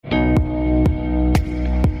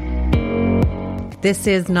This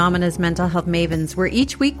is Nomina's Mental Health Mavens, where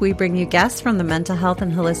each week we bring you guests from the mental health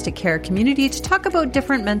and holistic care community to talk about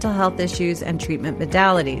different mental health issues and treatment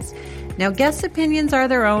modalities. Now, guests' opinions are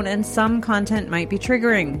their own, and some content might be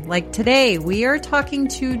triggering. Like today, we are talking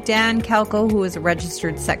to Dan Calco, who is a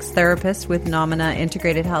registered sex therapist with Nomina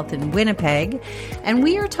Integrated Health in Winnipeg, and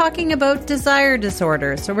we are talking about desire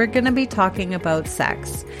disorder, so we're going to be talking about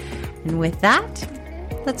sex. And with that,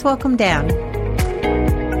 let's welcome Dan.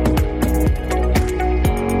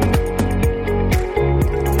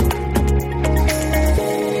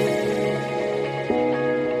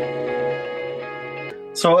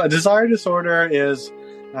 So a desire disorder is,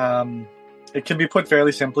 it can be put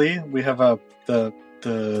fairly simply. We have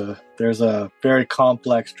there's a very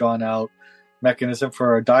complex, drawn out mechanism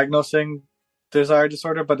for diagnosing desire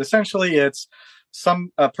disorder, but essentially it's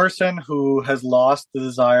a person who has lost the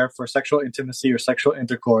desire for sexual intimacy or sexual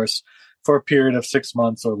intercourse for a period of 6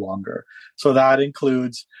 months or longer. So that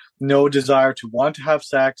includes no desire to want to have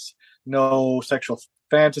sex, no sexual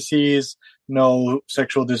fantasies, no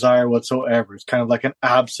sexual desire whatsoever. It's kind of like an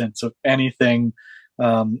absence of anything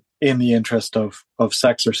in the interest of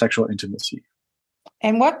sex or sexual intimacy.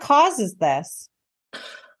 And what causes this?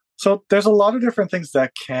 So there's a lot of different things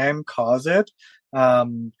that can cause it.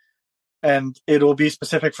 And it'll be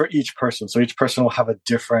specific for each person. So each person will have a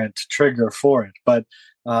different trigger for it. But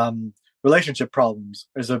relationship problems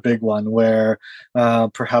is a big one where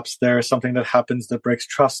perhaps there is something that happens that breaks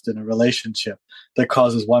trust in a relationship that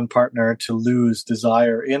causes one partner to lose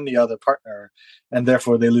desire in the other partner, and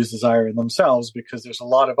therefore they lose desire in themselves because there's a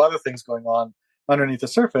lot of other things going on underneath the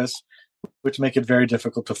surface which make it very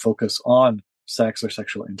difficult to focus on sex or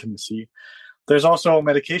sexual intimacy. There's also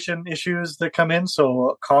medication issues that come in. So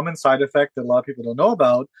a common side effect that a lot of people don't know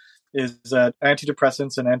about is that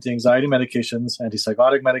antidepressants and anti-anxiety medications,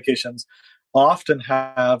 antipsychotic medications, often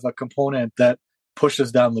have a component that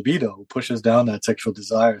pushes down libido, pushes down that sexual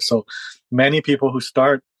desire. So many people who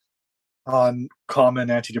start on common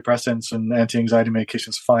antidepressants and anti-anxiety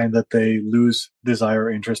medications find that they lose desire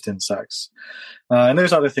or interest in sex. And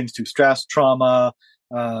there's other things too, stress, trauma,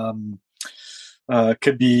 could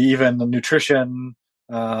be even nutrition,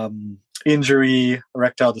 injury,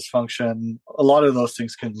 erectile dysfunction. A lot of those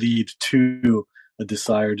things can lead to a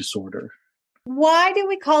desire disorder. Why do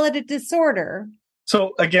we call it a disorder?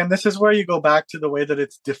 So again, this is where you go back to the way that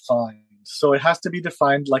it's defined. So it has to be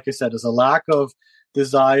defined, like I said, as a lack of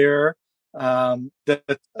desire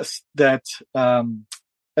that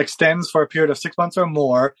extends for a period of 6 months or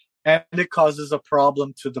more, and it causes a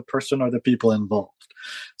problem to the person or the people involved.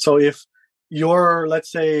 So if you're,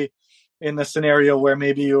 let's say, in a scenario where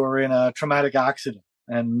maybe you were in a traumatic accident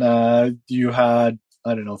and you had,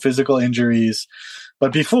 I don't know, physical injuries,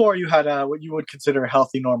 but before you had what you would consider a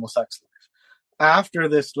healthy, normal sex life. After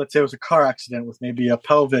this, let's say it was a car accident with maybe a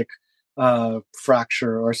pelvic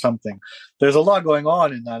fracture or something. There's a lot going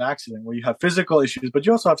on in that accident where you have physical issues, but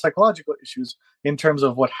you also have psychological issues in terms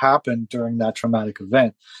of what happened during that traumatic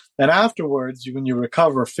event. And afterwards, when you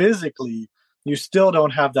recover physically, you still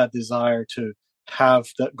don't have that desire to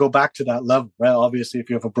go back to that level, right? Obviously, if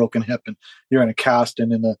you have a broken hip and you're in a cast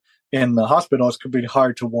and in the hospital, it's could be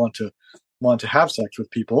hard to want to have sex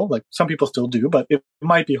with people. Like some people still do, but it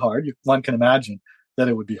might be hard. One can imagine that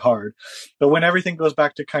it would be hard. But when everything goes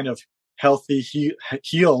back to kind of healthy,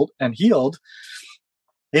 healed,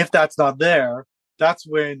 if that's not there, that's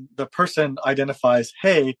when the person identifies,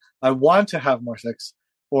 hey, I want to have more sex,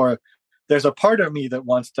 or there's a part of me that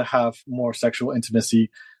wants to have more sexual intimacy,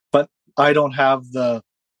 but I don't have the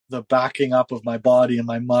backing up of my body and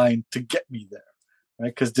my mind to get me there, right?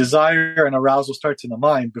 Because desire and arousal starts in the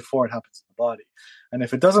mind before it happens in the body. And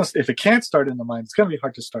if it can't start in the mind, it's going to be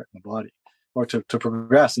hard to start in the body or to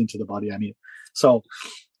progress into the body, I mean. So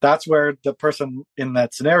that's where the person in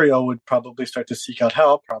that scenario would probably start to seek out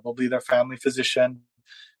help, probably their family physician,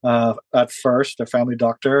 at first, their family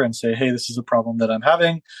doctor, and say, hey, this is a problem that I'm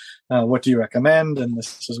having. What do you recommend? And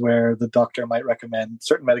this is where the doctor might recommend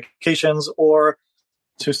certain medications or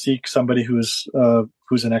to seek somebody who's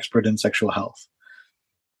an expert in sexual health.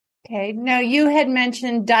 Okay. Now, you had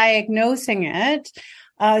mentioned diagnosing it.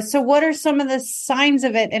 So what are some of the signs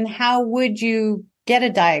of it, and how would you get a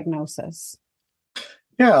diagnosis?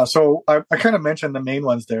 Yeah, so I kind of mentioned the main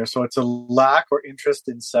ones there. So it's a lack or interest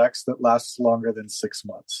in sex that lasts longer than 6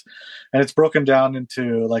 months. And it's broken down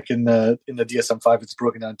into, like in the DSM-5, it's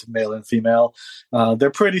broken down to male and female.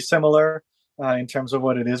 They're pretty similar in terms of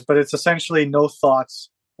what it is, but it's essentially no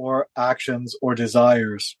thoughts or actions or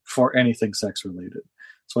desires for anything sex related.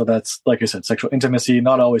 So that's, like I said, sexual intimacy,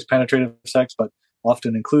 not always penetrative sex, but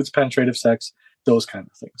often includes penetrative sex, those kind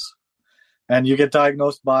of things. And you get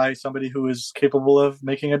diagnosed by somebody who is capable of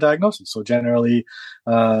making a diagnosis. So generally,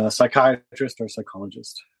 a psychiatrist or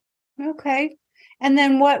psychologist. Okay. And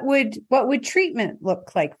then what would treatment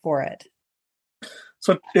look like for it?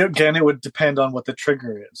 So again, it would depend on what the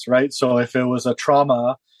trigger is, right? So if it was a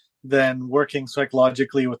trauma, then working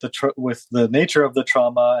psychologically with the nature of the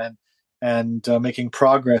trauma and making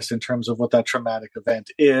progress in terms of what that traumatic event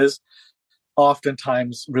is,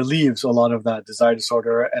 oftentimes relieves a lot of that desire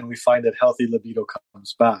disorder, and we find that healthy libido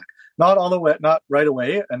comes back. Not all the way, not right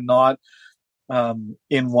away, and not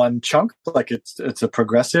in one chunk. Like it's a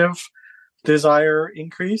progressive desire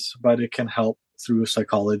increase, but it can help through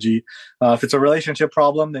psychology. If it's a relationship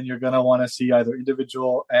problem, then you're going to want to see either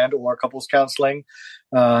individual and or couples counseling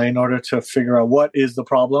in order to figure out what is the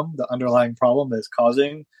problem, the underlying problem that's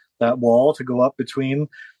causing that wall to go up between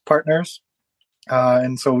partners.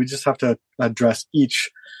 And so we just have to address each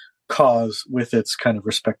cause with its kind of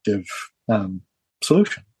respective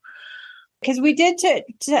solution. Because we did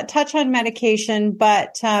touch on medication,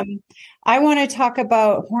 but I want to talk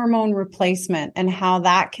about hormone replacement and how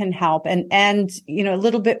that can help, and a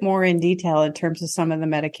little bit more in detail in terms of some of the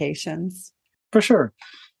medications. For sure.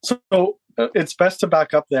 So it's best to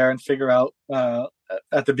back up there and figure out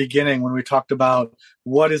at the beginning when we talked about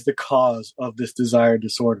what is the cause of this desire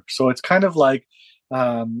disorder. So it's kind of like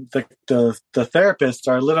the therapists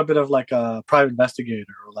are a little bit of like a private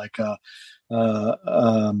investigator, or like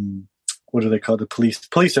what do they call the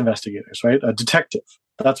police investigators, right? A detective.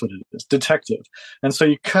 That's what it is, detective. And so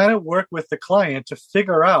you kind of work with the client to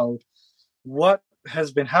figure out what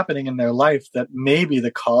has been happening in their life that may be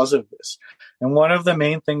the cause of this. And one of the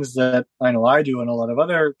main things that I know I do and a lot of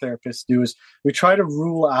other therapists do is we try to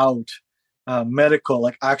rule out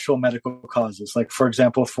actual medical causes. Like, for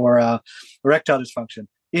example, for erectile dysfunction,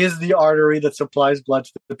 is the artery that supplies blood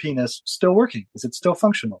to the penis still working? Is it still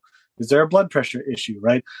functional? Is there a blood pressure issue,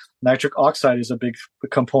 right? Nitric oxide is a big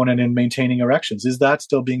component in maintaining erections. Is that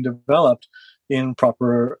still being developed in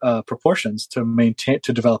proper proportions to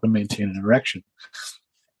develop and maintain an erection?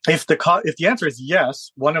 If the answer is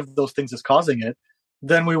yes, one of those things is causing it,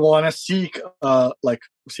 then we want to seek a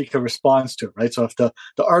response to it, right? So if the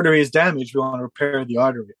artery is damaged, we want to repair the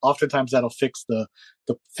artery. Oftentimes that'll fix the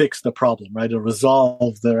problem, right? It'll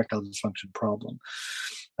resolve the erectile dysfunction problem.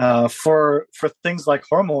 For things like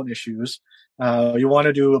hormone issues, you want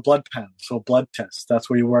to do a blood panel, so blood test. That's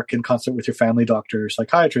where you work in concert with your family doctor or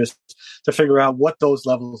psychiatrist to figure out what those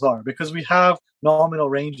levels are, because we have nominal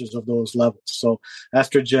ranges of those levels. So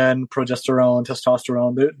estrogen, progesterone,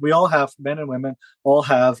 testosterone, we all have, men and women all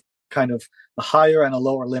have kind of a higher and a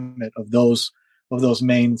lower limit of those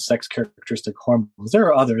main sex characteristic hormones. There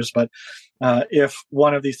are others, but if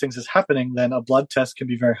one of these things is happening, then a blood test can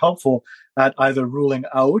be very helpful at either ruling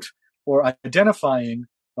out or identifying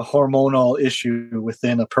a hormonal issue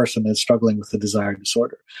within a person that's struggling with a desire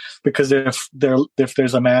disorder. Because if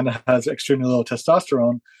there's a man that has extremely low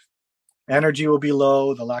testosterone, energy will be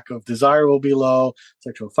low, the lack of desire will be low,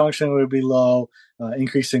 sexual function will be low,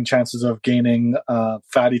 increasing chances of gaining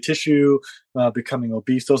fatty tissue, becoming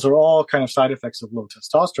obese. Those are all kind of side effects of low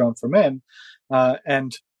testosterone for men.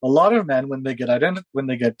 And a lot of men, when they get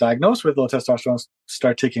diagnosed with low testosterone,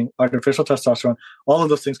 start taking artificial testosterone, all of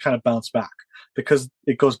those things kind of bounce back because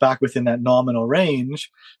it goes back within that nominal range,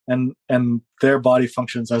 and their body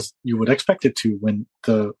functions as you would expect it to when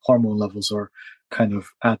the hormone levels are kind of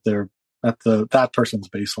at that person's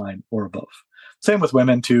baseline or above. Same with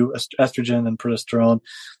women too. Estrogen and progesterone,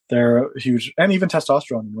 they're huge. And even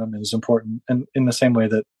testosterone in women is important. And in the same way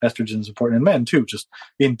that estrogen is important in men too, just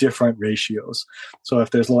in different ratios. So if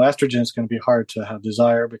there's low estrogen, it's going to be hard to have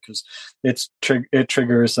desire because it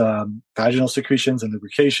triggers vaginal secretions and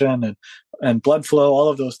lubrication and blood flow. All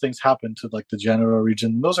of those things happen to like the genital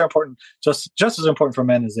region. Those are important, just as important for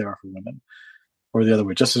men as they are for women. Or the other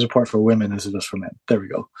way, just as important for women as it is for men. There we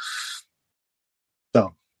go.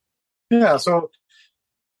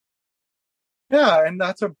 And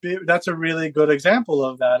that's a really good example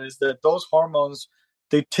of that, is that those hormones,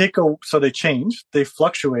 they change, they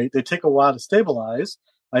fluctuate, they take a while to stabilize.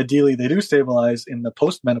 Ideally, they do stabilize in the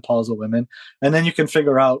postmenopausal women, and then you can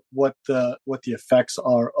figure out what the effects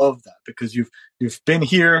are of that, because you've been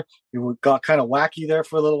here, you got kind of wacky there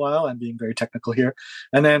for a little while. I'm being very technical here,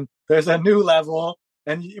 and then there's a new level.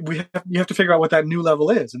 And you have to figure out what that new level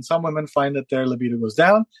is. And some women find that their libido goes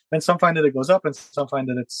down, and some find that it goes up, and some find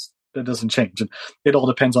that it doesn't change. And it all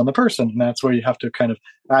depends on the person. And that's where you have to kind of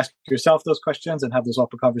ask yourself those questions and have those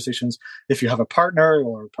open conversations if you have a partner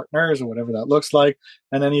or partners or whatever that looks like.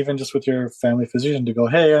 And then even just with your family physician to go,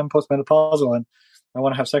 hey, I'm postmenopausal and I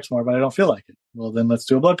want to have sex more, but I don't feel like it. Well, then let's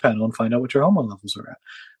do a blood panel and find out what your hormone levels are at.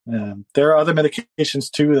 There are other medications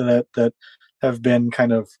too that have been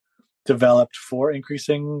kind of developed for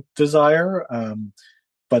increasing desire,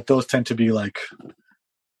 but those tend to be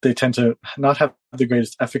they tend to not have the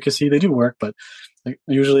greatest efficacy. They do work, but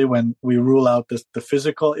usually when we rule out the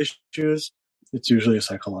physical issues, it's usually a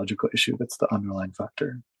psychological issue that's the underlying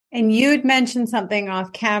factor. And you'd mentioned something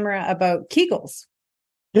off camera about Kegels.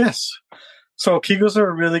 Yes. So Kegels are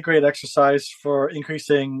a really great exercise for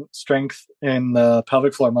increasing strength in the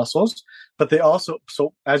pelvic floor muscles, but they also,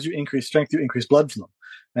 so as you increase strength, you increase blood flow.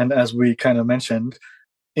 And as we kind of mentioned,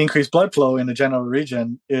 increased blood flow in the genital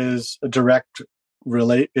region is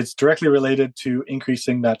it's directly related to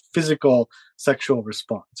increasing that physical sexual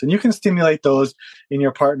response. And you can stimulate those in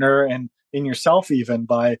your partner and in yourself even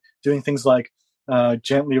by doing things like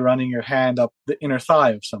gently running your hand up the inner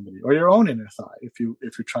thigh of somebody, or your own inner thigh if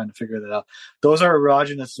you're trying to figure that out. Those are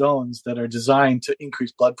erogenous zones that are designed to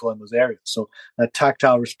increase blood flow in those areas. So that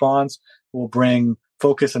tactile response will bring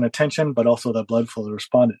focus and attention, but also the blood flow to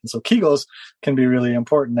respond. And so Kegels can be really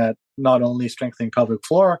important at not only strengthening pelvic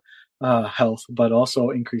floor health, but also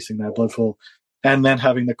increasing that blood flow, and then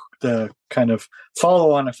having the kind of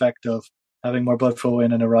follow-on effect of having more blood flow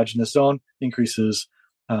in an erogenous zone increases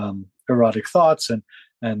erotic thoughts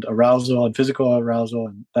and arousal and physical arousal,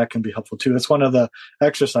 and that can be helpful too. That's one of the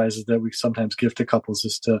exercises that we sometimes give to couples,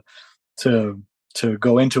 is to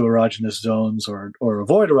go into erogenous zones or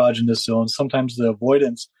avoid erogenous zones. Sometimes the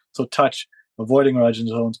avoidance, so avoiding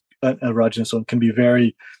erogenous zone can be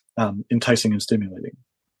very enticing and stimulating.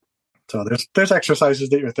 So there's exercises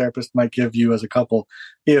that your therapist might give you as a couple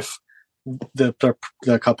if the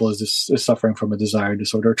couple is suffering from a desire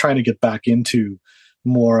disorder, or trying to get back into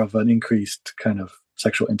more of an increased kind of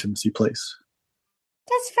sexual intimacy place.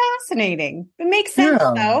 That's fascinating. It makes sense,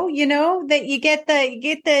 though, that you get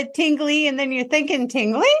the tingly, and then you're thinking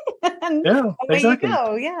tingly. And yeah, exactly. You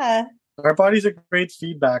go. Yeah. Our body's a great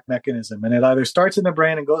feedback mechanism, and it either starts in the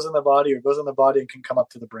brain and goes in the body, or goes in the body and can come up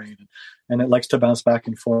to the brain, and it likes to bounce back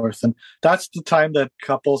and forth. And that's the time that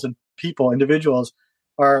couples and individuals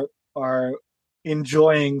are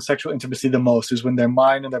enjoying sexual intimacy the most, is when their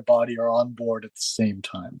mind and their body are on board at the same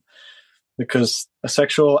time. Because a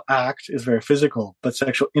sexual act is very physical, but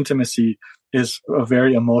sexual intimacy is a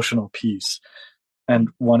very emotional piece. And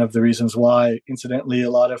one of the reasons why, incidentally, a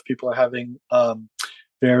lot of people are having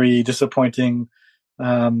very disappointing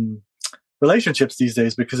relationships these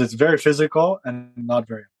days, because it's very physical and not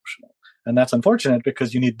very emotional. And that's unfortunate,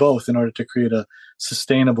 because you need both in order to create a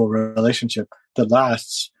sustainable relationship that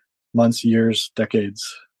lasts months, years, decades.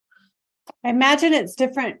 I imagine it's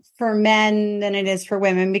different for men than it is for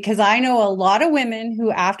women, because I know a lot of women who,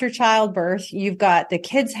 after childbirth, you've got the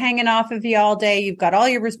kids hanging off of you all day. You've got all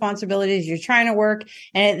your responsibilities. You're trying to work.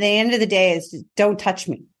 And at the end of the day, it's just, don't touch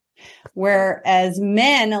me. Whereas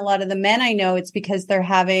men, a lot of the men I know, it's because they're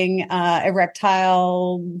having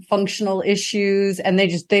erectile functional issues, and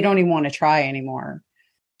they don't even want to try anymore.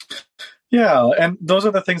 Yeah. And those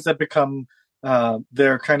are the things that become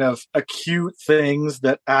they're kind of acute things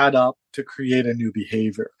that add up to create a new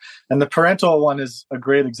behavior. And the parental one is a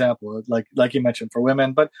great example, like you mentioned, for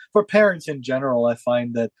women, but for parents in general. I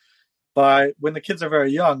find that when the kids are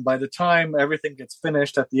very young, by the time everything gets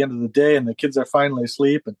finished at the end of the day and the kids are finally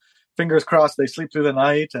asleep, and fingers crossed they sleep through the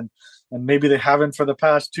night, and maybe they haven't for the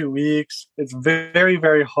past 2 weeks, it's very,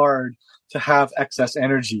 very hard to have excess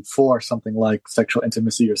energy for something like sexual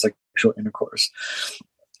intimacy or sexual intercourse.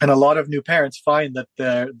 And a lot of new parents find that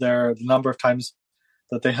the number of times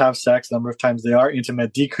that they have sex, the number of times they are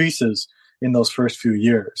intimate, decreases in those first few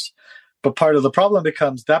years. But part of the problem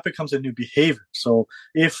becomes a new behavior. So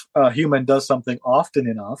if a human does something often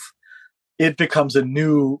enough, it becomes the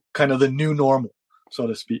new normal, so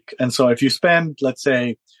to speak. And so if you spend, let's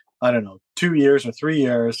say, 2 years or 3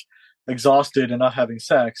 years exhausted and not having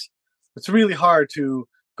sex, it's really hard to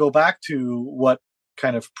go back to what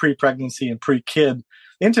kind of pre-pregnancy and pre-kid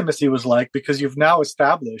intimacy was like, because you've now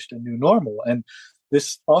established a new normal. And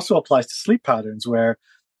this also applies to sleep patterns, where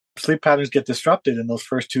sleep patterns get disrupted in those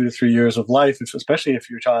first 2 to 3 years of life, especially if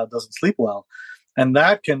your child doesn't sleep well. And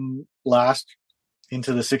that can last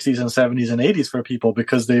into the 60s and 70s and 80s for people,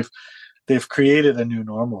 because they've created a new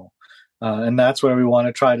normal. And that's where we want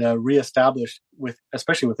to try to reestablish,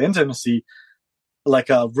 especially with intimacy,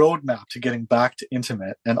 like a roadmap to getting back to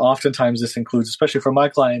intimate. And oftentimes this includes, especially for my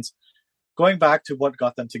clients, going back to what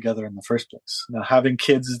got them together in the first place. Now, having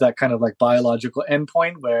kids is that kind of like biological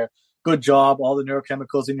endpoint where, good job, all the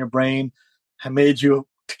neurochemicals in your brain have made you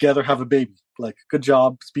together have a baby. Like, good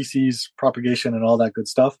job, species propagation and all that good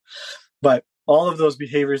stuff. But all of those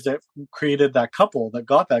behaviors that created that couple, that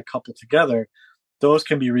got that couple together, those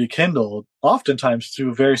can be rekindled oftentimes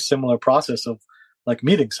through a very similar process of like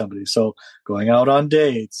meeting somebody. So going out on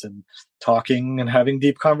dates and talking and having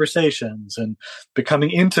deep conversations and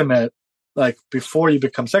becoming intimate, like before you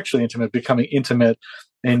become sexually intimate, becoming intimate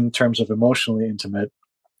in terms of emotionally intimate,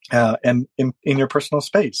 and in your personal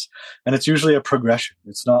space. And it's usually a progression.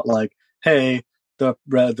 It's not like, hey,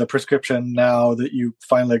 the prescription now that you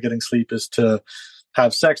finally are getting sleep is to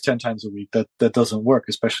have sex 10 times a week. That doesn't work,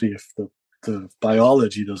 especially if the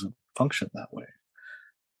biology doesn't function that way.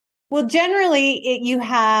 Well, generally you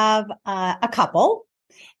have a couple,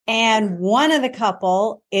 and one of the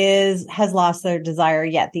couple has lost their desire,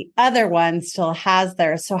 yet the other one still has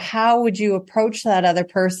theirs. So how would you approach that other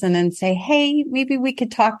person and say, hey, maybe we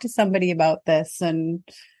could talk to somebody about this? And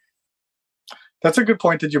that's a good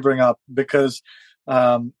point that you bring up, because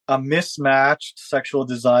a mismatched sexual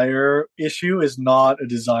desire issue is not a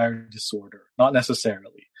desire disorder, not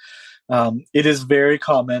necessarily. It is very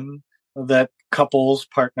common that couples,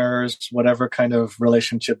 partners, whatever kind of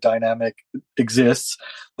relationship dynamic exists,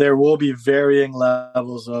 there will be varying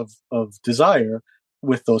levels of desire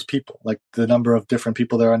with those people. Like the number of different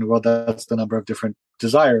people there are in the world, that's the number of different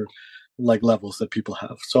desire like levels that people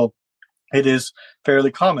have. So it is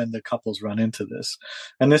fairly common that couples run into this.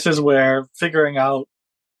 And this is where figuring out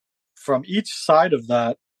from each side of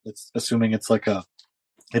that, it's assuming it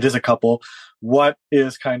is a couple, what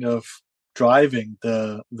is kind of driving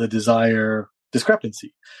the desire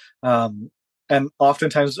discrepancy. And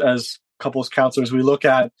oftentimes as couples counselors, we look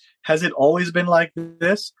at, has it always been like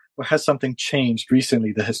this, or has something changed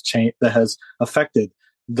recently that has affected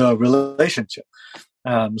the relationship?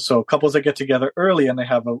 So couples that get together early and they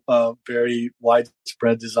have a very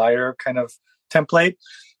widespread desire kind of template,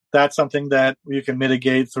 that's something that you can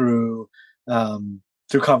mitigate through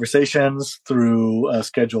conversations, through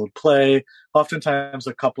scheduled play. Oftentimes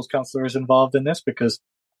a couples counselor is involved in this because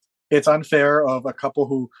it's unfair of a couple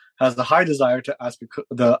who has the high desire to ask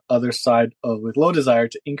the other side with low desire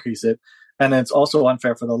to increase it. And it's also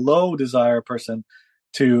unfair for the low desire person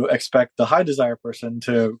to expect the high desire person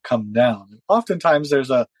to come down. Oftentimes there's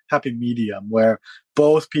a happy medium where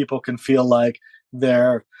both people can feel like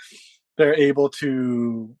they're able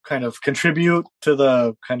to kind of contribute to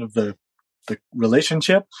the kind of the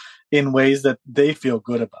relationship in ways that they feel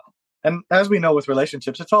good about. And as we know with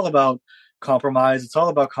relationships, it's all about compromise. It's all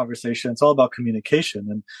about conversation. It's all about communication.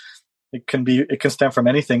 And it can stem from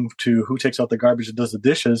anything to who takes out the garbage and does the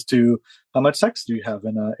dishes to how much sex do you have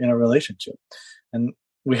in a relationship. And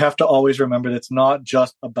we have to always remember that it's not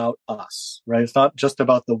just about us, right? It's not just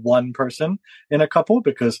about the one person in a couple,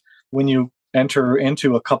 because when you enter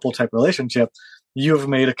into a couple type relationship, you've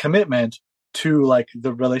made a commitment to like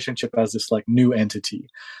the relationship as this like new entity.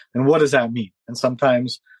 And what does that mean? And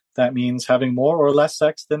sometimes that means having more or less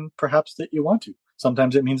sex than perhaps that you want to.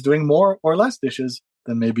 Sometimes it means doing more or less dishes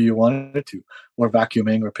than maybe you wanted to, or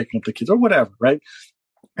vacuuming or picking up the kids or whatever, right?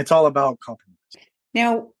 It's all about compromise.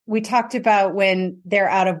 Now, we talked about when they're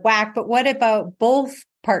out of whack, but what about both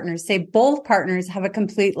partners? Say both partners have a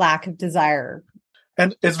complete lack of desire.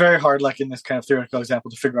 And it's very hard, like in this kind of theoretical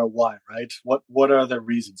example, to figure out why, right? What are the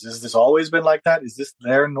reasons? Has this always been like that? Is this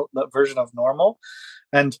their version of normal?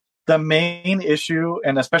 And the main issue,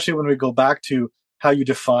 and especially when we go back to how you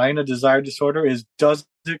define a desire disorder, is does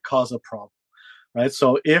it cause a problem, right?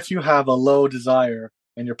 So if you have a low desire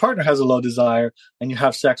and your partner has a low desire and you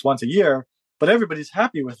have sex once a year, but everybody's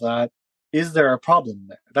happy with that, is there a problem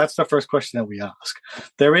there? That's the first question that we ask.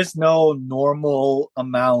 There is no normal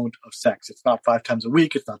amount of sex. It's not 5 times a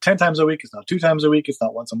week. It's not 10 times a week. It's not 2 times a week. It's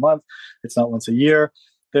not once a month. It's not once a year.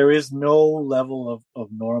 There is no level of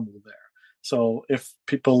normal there. So if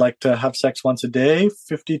people like to have sex once a day,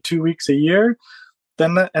 52 weeks a year,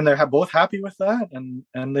 then and they're both happy with that,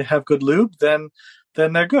 and they have good lube, then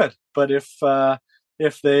they're good. But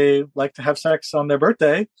if they like to have sex on their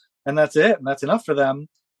birthday and that's it, and that's enough for them,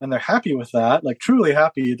 and they're happy with that, like truly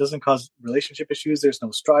happy, it doesn't cause relationship issues, there's no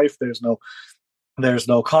strife, there's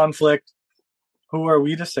no conflict, who are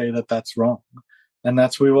we to say that that's wrong? And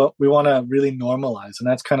that's we want to really normalize. And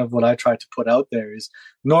that's kind of what I try to put out there, is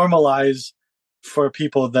normalize for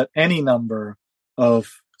people that any number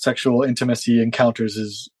of sexual intimacy encounters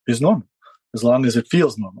is normal, as long as it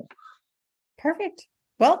feels normal. Perfect.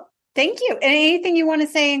 Well, thank you. Anything you want to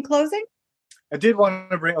say in closing? I did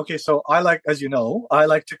want to bring, so I like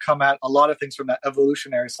to come at a lot of things from that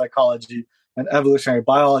evolutionary psychology and evolutionary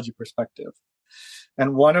biology perspective.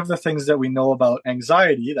 And one of the things that we know about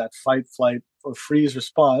anxiety, that fight, flight, or freeze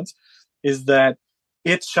response, is that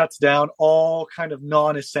it shuts down all kind of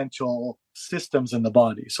non-essential systems in the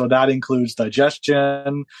body. So that includes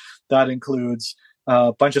digestion, that includes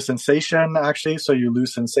a bunch of sensation, actually. So you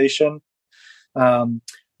lose sensation.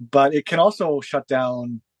 But it can also shut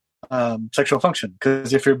down sexual function,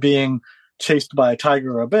 because if you're being chased by a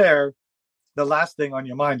tiger or a bear, the last thing on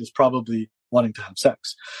your mind is probably wanting to have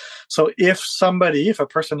sex. So if a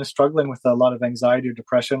person is struggling with a lot of anxiety or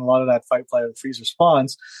depression, a lot of that fight, flight, or freeze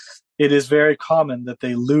response, it is very common that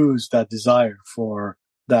they lose that desire for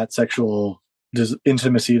that sexual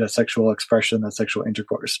intimacy, that sexual expression, that sexual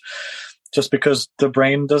intercourse, just because the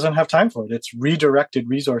brain doesn't have time for it. It's redirected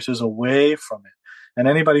resources away from it. And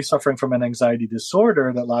anybody suffering from an anxiety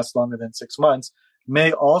disorder that lasts longer than 6 months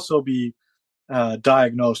may also be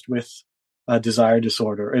diagnosed with a desire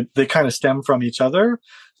disorder. They kind of stem from each other.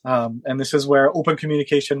 And this is where open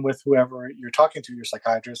communication with whoever you're talking to, your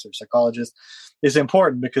psychiatrist or psychologist, is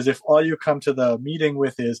important, because if all you come to the meeting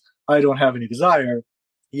with is, I don't have any desire,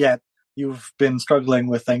 yet you've been struggling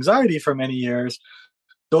with anxiety for many years,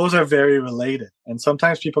 those are very related. And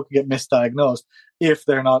sometimes people can get misdiagnosed if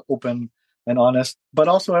they're not open and honest, but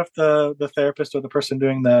also if the therapist or the person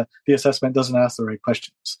doing the assessment doesn't ask the right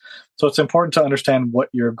questions. So it's important to understand what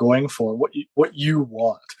you're going for, what you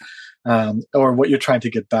want, or what you're trying to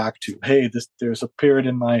get back to. Hey, there's a period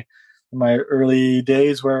in my early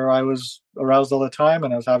days where I was aroused all the time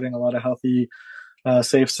and I was having a lot of healthy,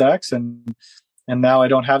 safe sex, and now I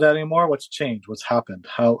don't have that anymore. What's changed? What's happened?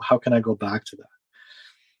 How can I go back to that?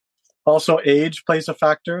 Also, age plays a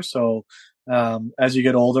factor. So as you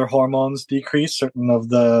get older, hormones decrease. Certain of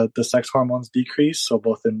the sex hormones decrease, so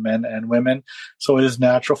both in men and women. So it is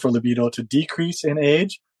natural for libido to decrease in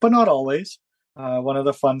age, but not always. One of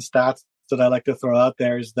the fun stats that I like to throw out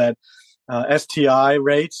there is that STI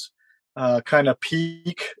rates kind of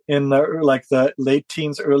peak in the late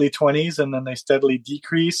teens, early 20s, and then they steadily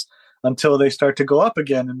decrease until they start to go up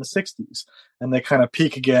again in the 60s. And they kind of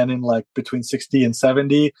peak again in between 60 and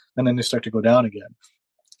 70, and then they start to go down again.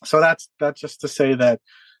 So that's just to say that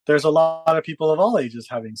there's a lot of people of all ages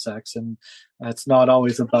having sex, and it's not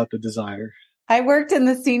always about the desire. I worked in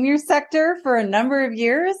the senior sector for a number of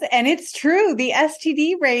years, and it's true. The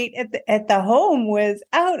STD rate at the home was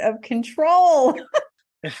out of control.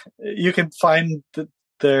 You can find that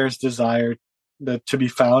there's desire to be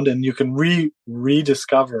found, and you can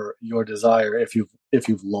rediscover your desire if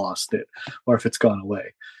you've lost it or if it's gone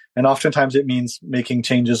away. And oftentimes it means making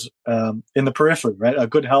changes in the periphery, right? A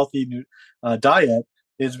good, healthy diet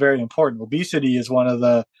is very important. Obesity is one of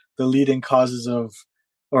the leading causes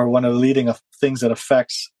or one of the leading things that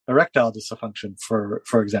affects erectile dysfunction,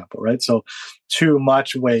 for example, right? So too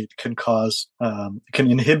much weight can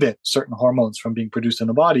inhibit certain hormones from being produced in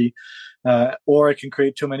the body, or it can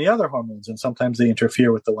create too many other hormones. And sometimes they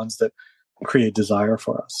interfere with the ones that create desire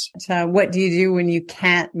for us. So what do you do when you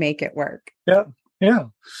can't make it work? Yeah.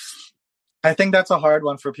 I think that's a hard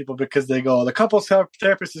one for people, because they go, the couples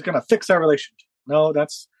therapist is going to fix our relationship. No,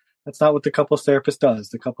 that's not what the couples therapist does.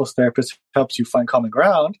 The couples therapist helps you find common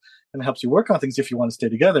ground and helps you work on things if you want to stay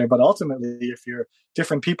together. But ultimately, if you're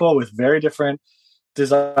different people with very different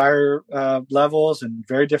desire levels and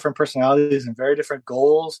very different personalities and very different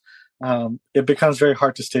goals, it becomes very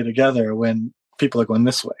hard to stay together when people are going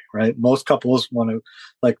this way, right? Most couples want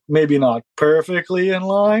to, maybe not perfectly in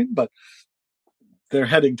line, but they're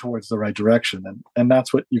heading towards the right direction, and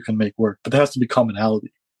that's what you can make work. But there has to be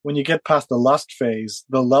commonality. When you get past the lust phase,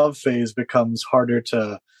 the love phase becomes harder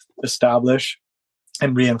to establish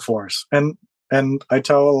and reinforce. And I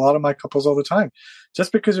tell a lot of my couples all the time,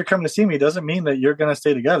 just because you're coming to see me doesn't mean that you're going to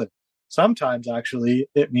stay together. Sometimes, actually,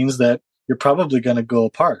 it means that you're probably going to go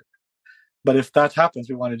apart. But if that happens,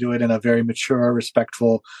 we want to do it in a very mature,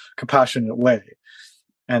 respectful, compassionate way.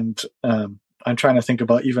 And I'm trying to think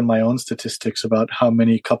about even my own statistics about how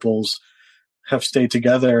many couples have stayed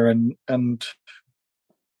together, and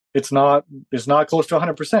it's not close to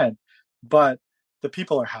 100%, but the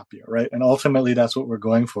people are happier, right? And ultimately that's what we're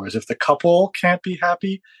going for, is if the couple can't be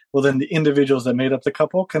happy, well, then the individuals that made up the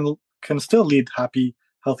couple can still lead happy,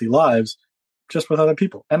 healthy lives just with other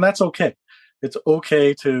people. And that's okay. It's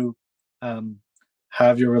okay to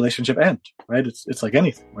have your relationship end, right? It's like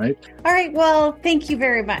anything, right? All right. Well, thank you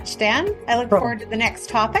very much, Dan. I look forward to the next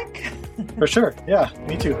topic. For sure. Yeah,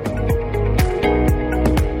 me too.